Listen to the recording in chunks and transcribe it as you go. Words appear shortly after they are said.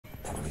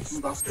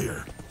That's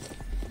here.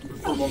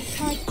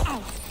 Turret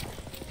out.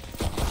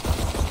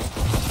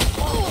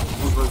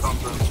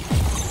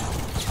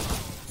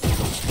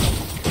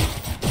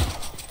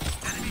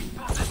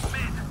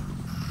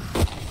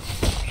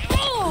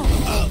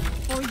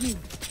 For you.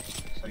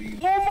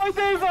 Oh my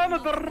days, Anna,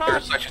 the rat! You're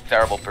such a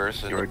terrible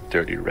person. You're a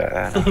dirty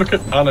rat. Look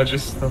at Anna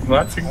just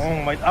ratting.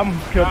 Oh my, I'm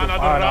scared Anna,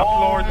 of the Anna. rat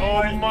lord.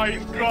 Oh my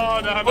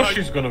god, Anna. Oh,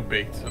 she's gonna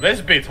bait.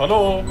 Let's bait,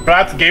 hello.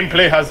 Rat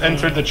gameplay has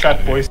entered the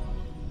chat, boys.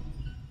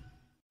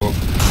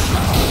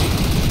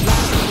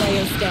 Last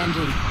player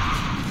standing.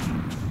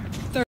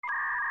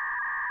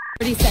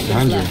 30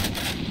 seconds left.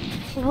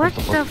 What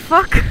the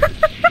fuck?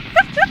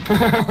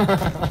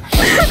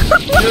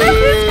 What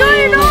is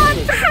going on?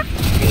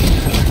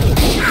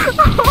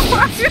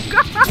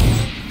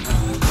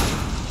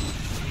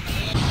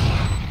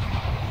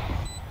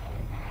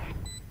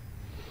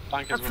 Oh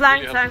my god!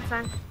 Flank.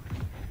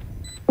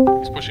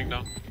 He's pushing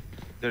down.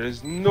 There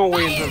is no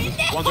way in terms of...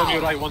 One's on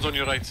your right, one's on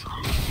your right.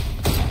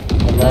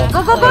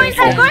 Go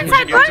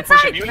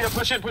inside! Yulia,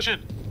 push in.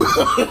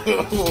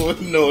 Oh,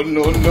 no.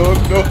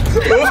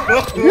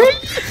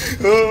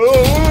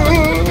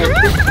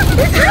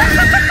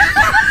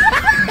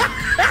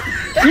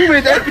 You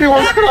made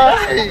everyone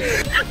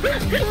cry!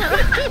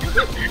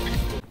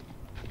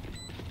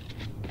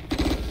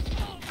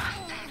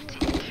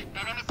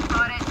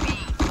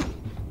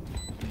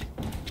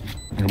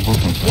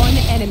 One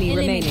enemy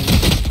remaining.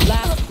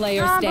 Last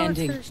player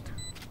standing.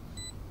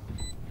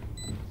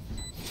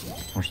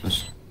 Watch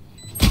this.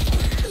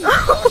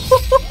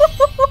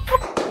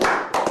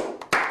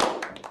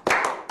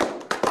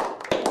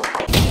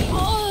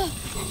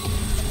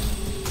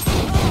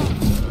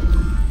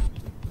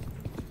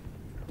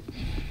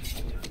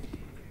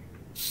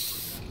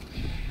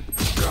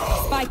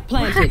 Spike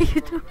planted.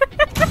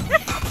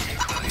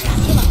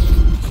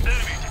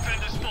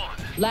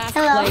 Last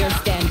player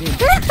standing.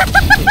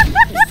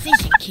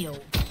 Precision kill.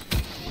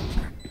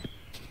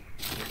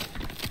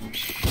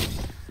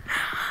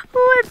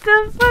 What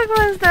the fuck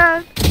was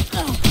that?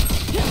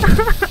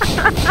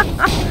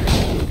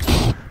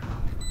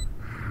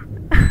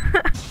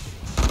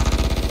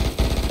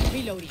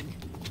 Reloading.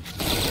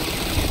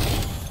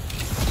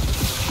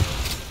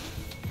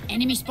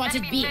 Enemy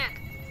spotted B.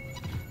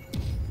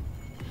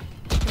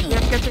 You're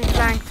getting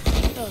flanked.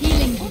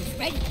 Healing boots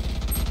ready.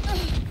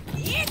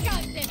 Here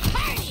comes the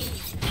party.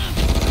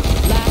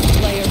 Last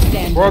player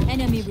standing. What?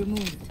 Enemy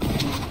removed.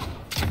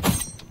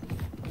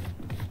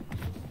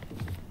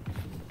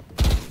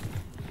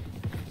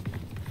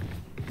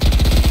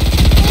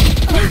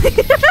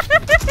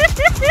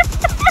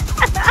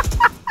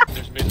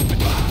 There's mid.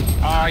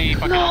 Ah, he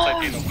fucking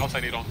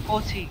outside Nilo.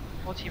 40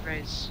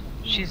 raise.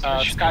 She's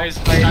Sky's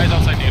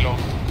outside Nilo.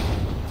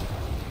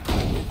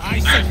 I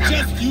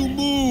suggest you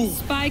move!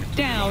 Spike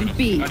down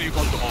B. How do you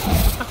go to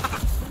home?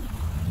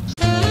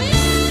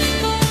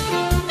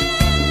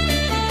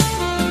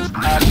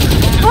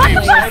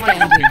 Player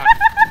standing.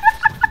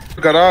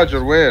 Garage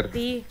or where?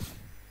 B.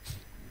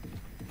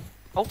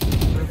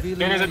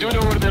 There's a dude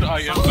over there.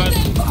 I am bad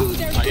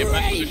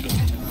position.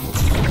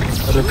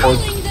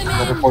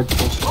 Report.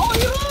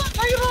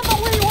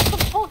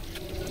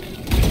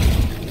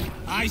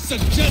 I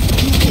suggest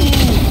you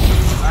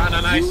move!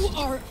 Anna, nice. You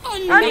are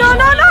No!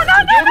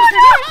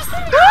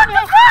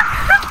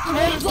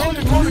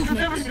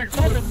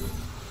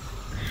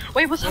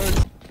 Wait, what's up?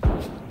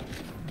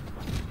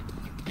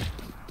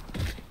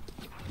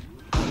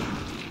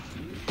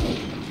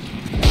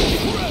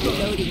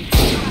 Reloading.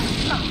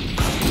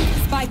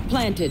 Spike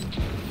planted.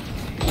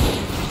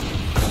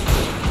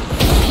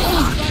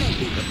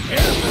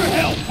 Prepare for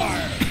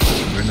hellfire!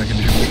 We're not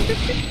gonna do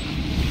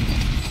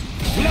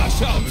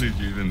Flush out! What did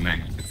you even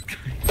make this guy?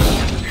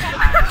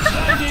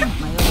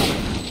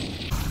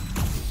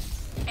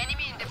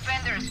 Enemy in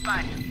defender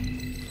spot.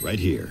 Right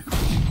here.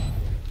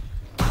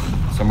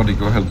 Somebody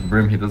go help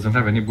Brim, he doesn't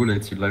have any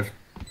bullets left.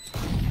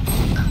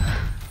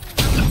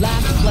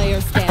 Last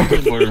player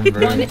standing.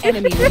 One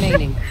enemy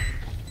remaining.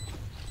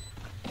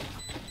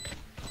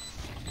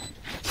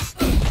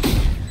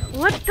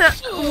 What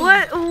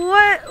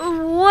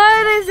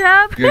is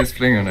happening? You guys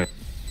playing on it.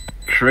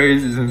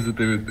 Crazy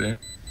sensitivity.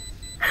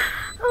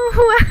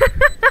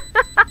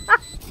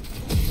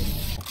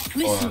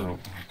 Oh,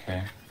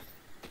 okay.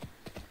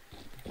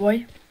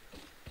 Why?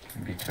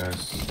 Because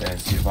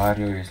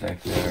Sivario is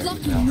like their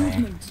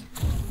main.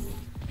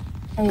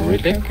 Oh,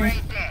 Really? okay.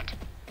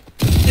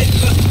 The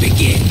hunt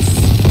begins!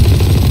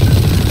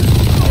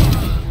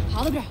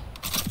 Hologram.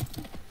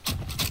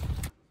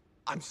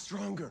 I'm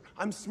stronger.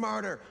 I'm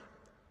smarter.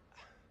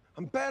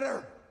 I'm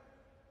better.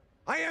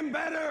 I am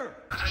better.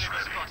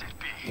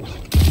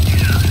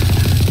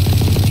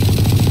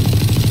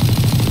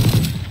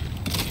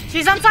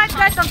 She's on side,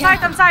 guys. On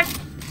side.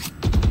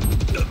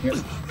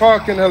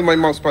 Fucking hell, my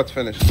mouse pad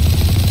finished.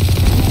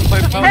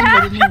 What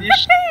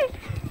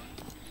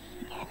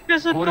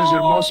is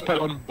your mouse pad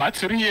on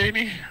battery,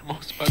 Annie?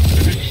 Mouse pad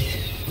finish.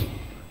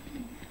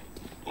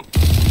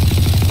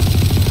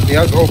 He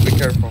has OP, be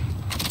careful.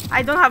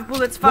 I don't have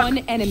bullets. Fuck. One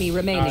enemy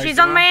remaining. She's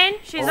on main.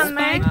 She's on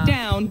main. Spike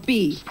down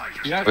B.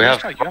 Yeah, We have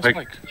spike, you have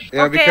spike.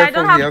 Yeah, be Okay, careful. I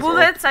don't he have has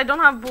bullets. I don't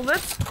have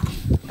bullets.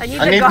 I need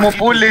I the need gun. more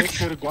bullets.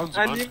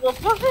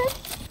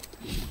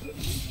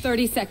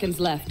 30 seconds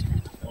left.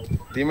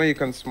 Dima, you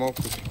can smoke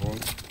if you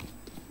want.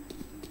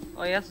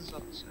 Oh yes, it's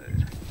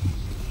outside.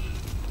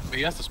 But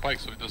he has the spike,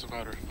 so it doesn't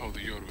matter. Oh, the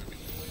Yoru.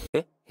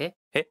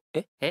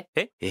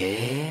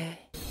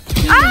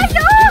 Ah,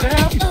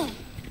 no!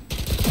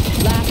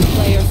 Last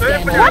player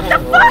standing. What the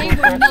fuck?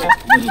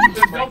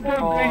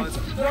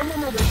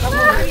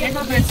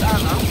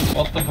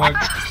 What the fuck?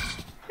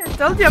 I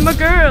told you I'm a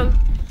girl.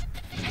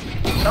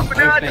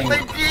 Opening Valorant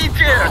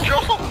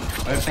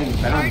at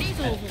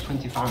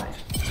 25.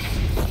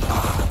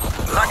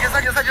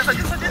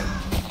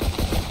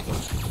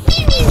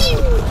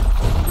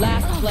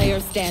 Last player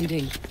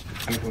standing.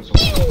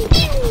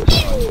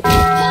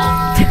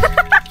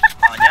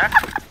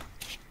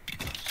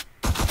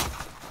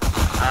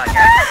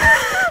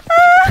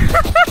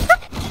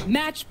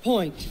 Match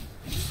point.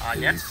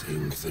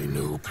 Think they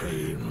know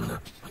pain.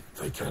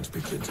 They can't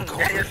begin to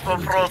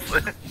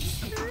comprehend.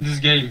 This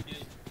game.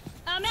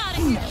 I'm out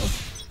of here.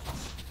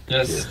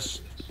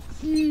 Yes.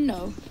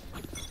 No.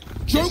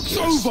 Joke's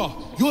over!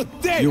 You're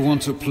dead! You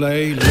want to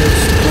play?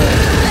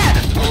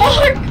 Let's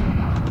play.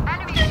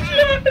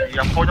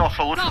 Я понял,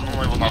 что лучше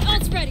ну его нахуй.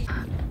 Ult's ready.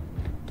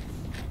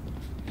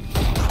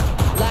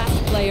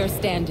 Last player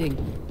standing.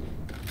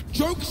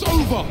 Joke's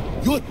over!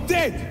 You're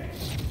dead!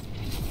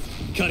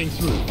 Cutting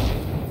through.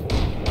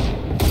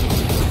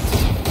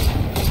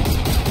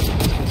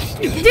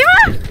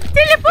 Дима!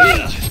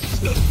 Телепорт!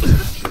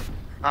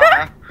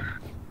 Ага.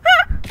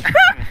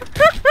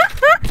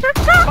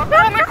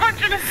 Патроны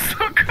кончились,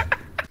 сука.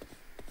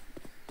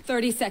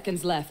 30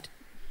 seconds left.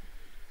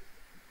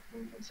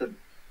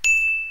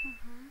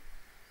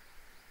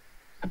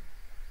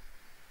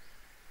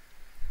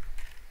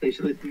 They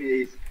should let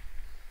me ease.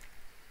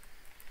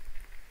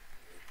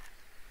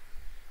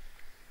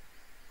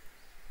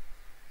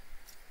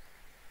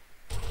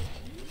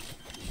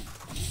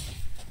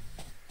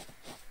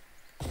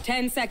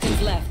 Ten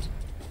seconds left.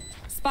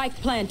 Spike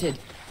planted.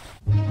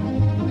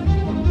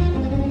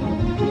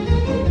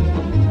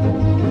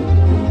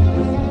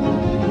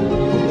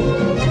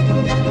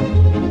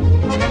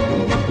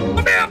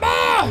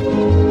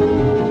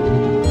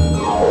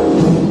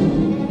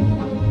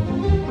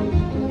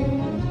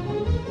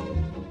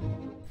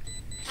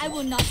 I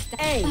will not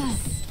stay.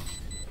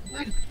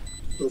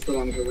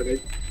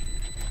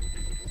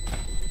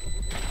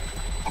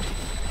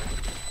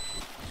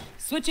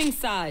 Switching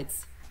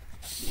sides.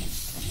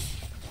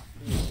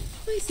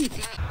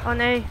 On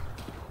A.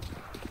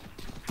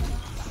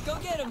 Go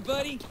get him,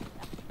 buddy.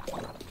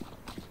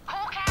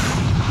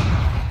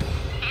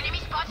 Enemy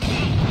spotted A.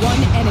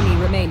 One enemy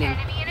remaining.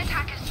 Enemy in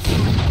attackers.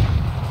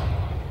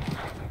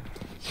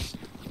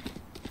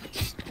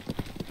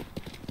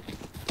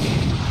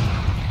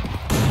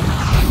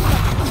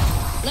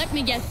 Let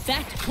me get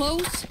that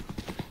close,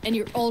 and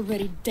you're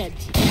already dead.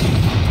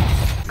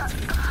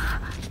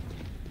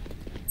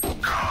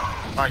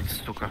 Ай,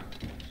 сука.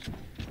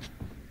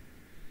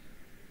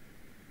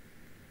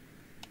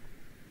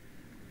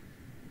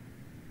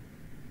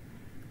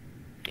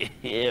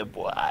 Yeah,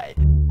 boy.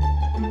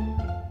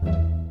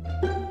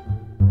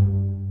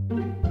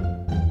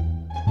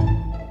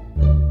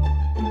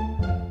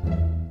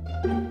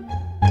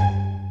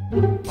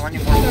 Ну, они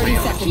могут 30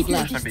 приехать. seconds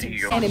left. Набери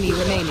ее. Enemy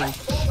remaining.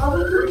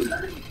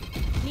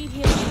 Need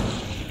healing.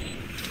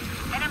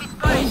 Enemy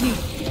spotted.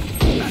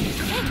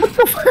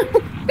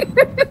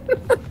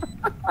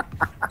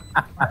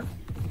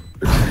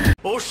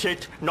 Oh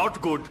shit,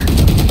 not good.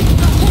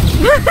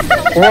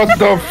 What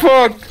the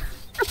fuck?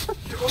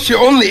 She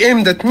only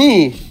aimed at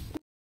me.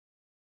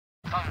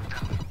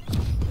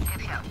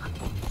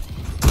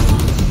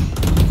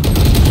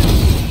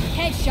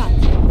 Headshot.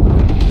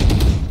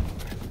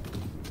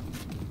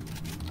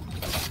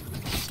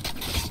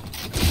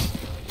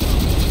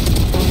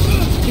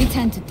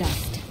 Return to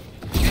dust.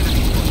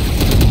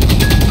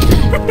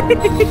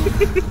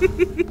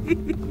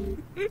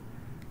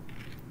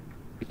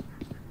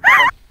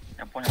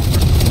 Я понял.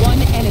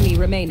 One enemy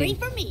remaining.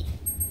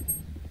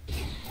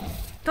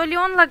 То ли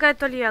он лагает,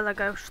 то ли я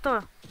лагаю.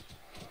 Что?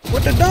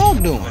 What the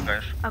dog doing?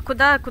 Лагаешь. А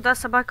куда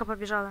собака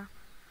побежала?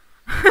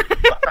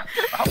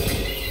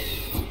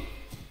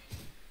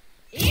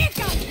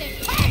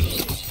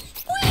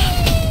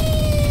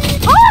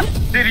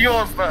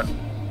 Серьезно?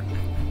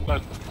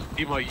 But,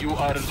 Dima, you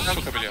are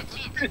сука, блядь.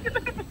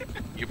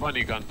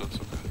 Ебаный гандон,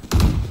 сука.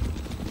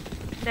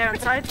 They're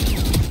inside.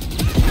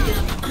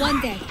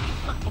 One dead.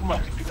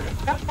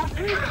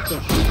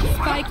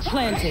 Spike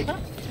planted.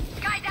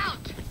 Guide out.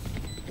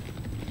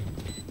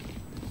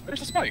 Where's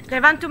the spike? They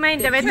went to main.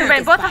 They went to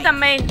main. Both of them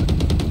main.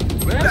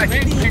 Where's the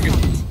main?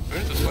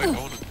 Where's the spike? I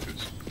wanna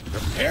choose.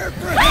 Prepare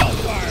for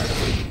hellfire!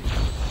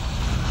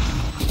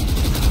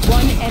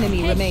 One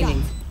enemy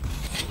remaining.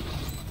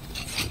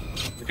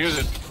 Defuse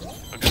it.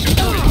 I'm just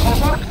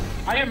gonna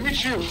I am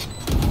with you.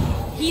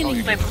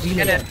 Healing.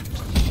 Get it.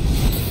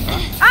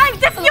 I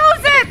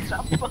defuse it!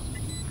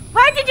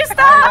 Why did you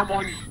stop?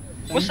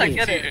 Musa,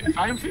 get it.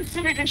 I'm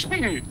 15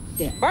 HP.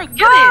 Bro, get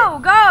Go,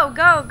 go,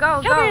 go, go,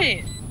 it. go. Get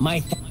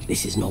it.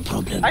 This is no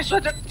problem. I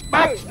swear to...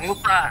 Bro.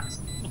 Musa.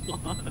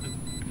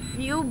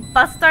 You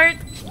bastard.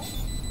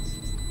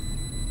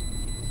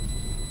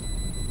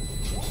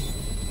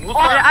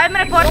 I'm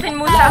reporting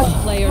Musa.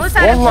 Musa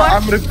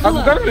Wallah, report.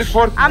 I'm gonna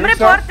report I'm Musa.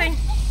 reporting.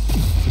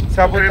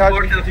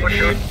 Sabotaging the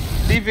team,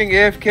 leaving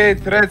AFK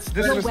threats,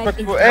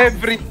 disrespectful,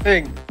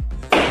 everything.